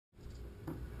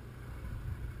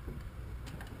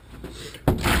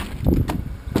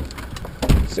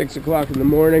6 o'clock in the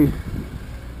morning.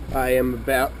 I am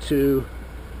about to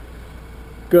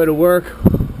go to work.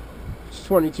 It's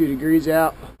 22 degrees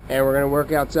out, and we're gonna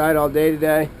work outside all day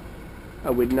today. I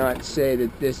would not say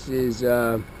that this is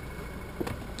by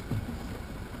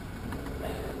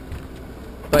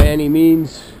any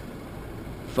means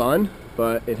fun,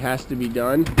 but it has to be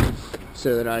done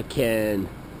so that I can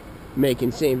make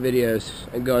insane videos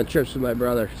and go on trips with my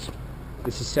brothers.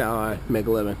 This is how I make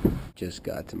a living. Just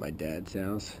got to my dad's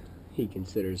house. He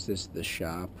considers this the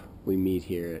shop. We meet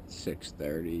here at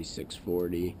 6:30,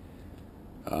 6:40.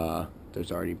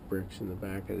 There's already bricks in the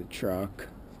back of the truck.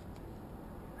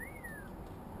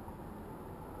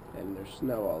 And there's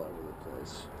snow all over the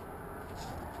place.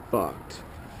 Fucked.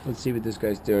 Let's see what this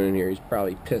guy's doing in here. He's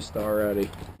probably pissed already.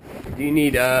 Do you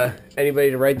need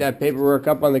anybody to write that paperwork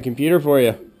up on the computer for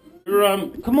you?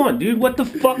 Come on, dude. What the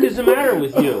fuck is the matter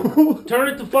with you? Turn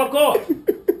it the fuck off.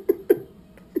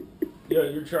 Yeah,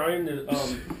 you're trying to,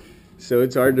 So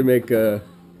it's hard to make an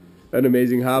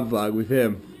Amazing Hob vlog with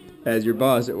him as your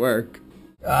boss at work.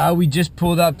 We just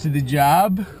pulled up to the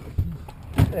job,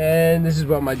 and this is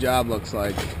what my job looks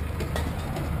like.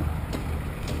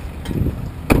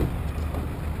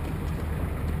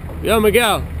 Yo,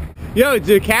 Miguel. Yo, it's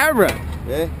a camera.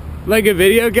 Yeah? Like a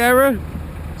video camera?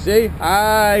 See?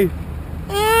 Hi.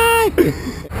 Hi.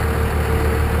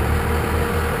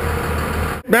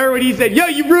 Remember when he said, yo,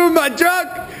 you ruined my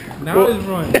truck? now it's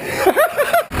running.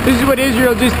 This is what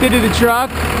Israel just did to the truck.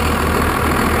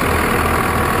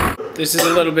 This is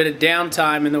a little bit of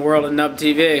downtime in the world of Nub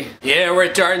TV. Yeah, we're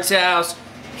at Jordan's house,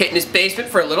 hitting his basement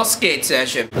for a little skate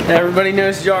session. Everybody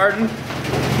knows Jordan.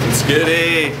 It's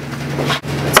goody.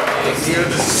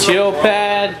 Chill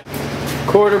pad,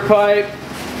 quarter pipe,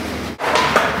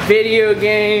 video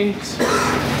games,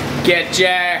 get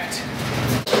jacked.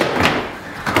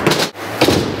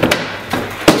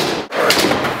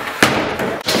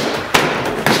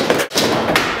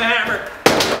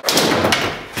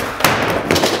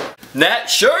 Nat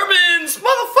Sherman's,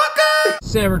 motherfucker!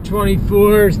 December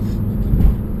 24th,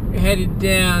 headed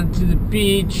down to the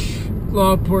beach,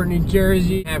 Longport, New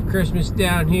Jersey. Have Christmas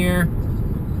down here.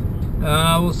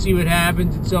 We'll see what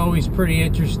happens. It's always pretty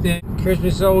interesting.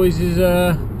 Christmas always is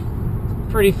a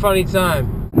pretty funny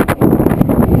time.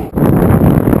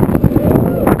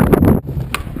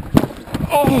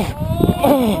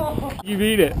 Oh! You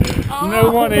beat it.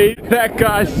 No one ate. That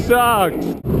guy sucks.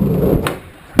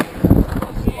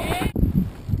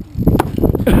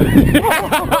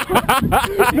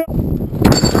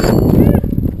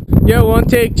 Yo, one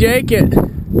take, Jake it.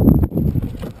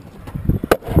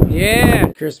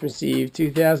 Yeah. Christmas Eve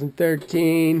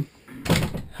 2013.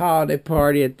 Holiday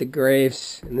party at the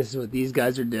Graves. And this is what these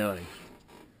guys are doing.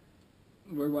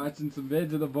 We're watching some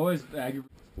vids of the boys back.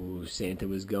 Ooh, Santa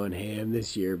was going ham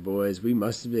this year, boys. We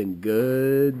must have been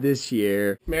good this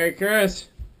year. Merry Christmas.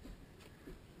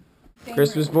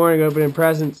 Christmas morning, opening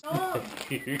presents. Oh.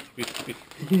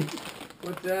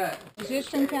 What's that? Is this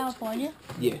from California?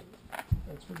 Yeah.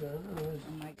 That's what that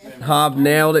is. Hob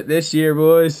nailed it this year,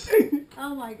 boys.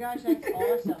 Oh my gosh, that's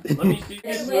awesome. Let me see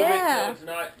this. Yeah. So it's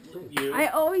not you. I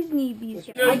always need these.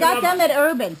 I got them at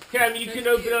Urban. Cam, you can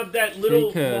open up that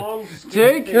little long scoop.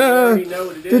 Take You already know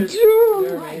what it is. the jewel.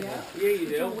 Yeah, you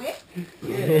do.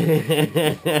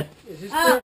 Is this